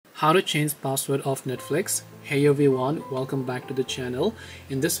How to change password of Netflix. Hey everyone, welcome back to the channel.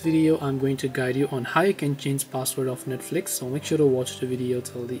 In this video I'm going to guide you on how you can change password of Netflix, so make sure to watch the video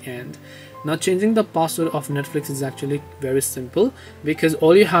till the end. Now, changing the password of Netflix is actually very simple, because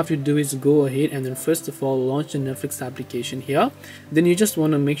all you have to do is go ahead and then first of all launch the Netflix application here. Then you just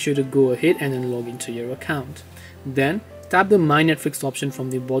want to make sure to go ahead and then log into your account. Then tap the My Netflix option from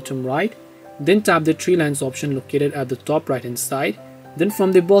the bottom right. Then tap the three lines option located at the top right hand side. Then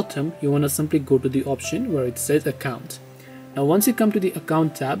from the bottom, you want to simply go to the option where it says account. Now once you come to the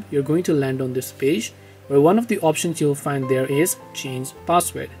account tab, you're going to land on this page where one of the options you'll find there is change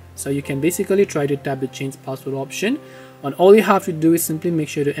password. So you can basically try to tap the change password option, and all you have to do is simply make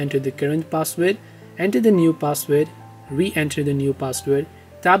sure to enter the current password, enter the new password, re-enter the new password,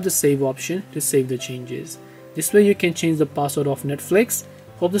 tap the save option to save the changes. This way you can change the password of Netflix.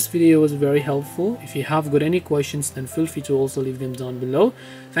 Hope this video was very helpful. If you have got any questions, then feel free to also leave them down below.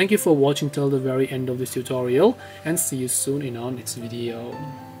 Thank you for watching till the very end of this tutorial, and see you soon in our next video.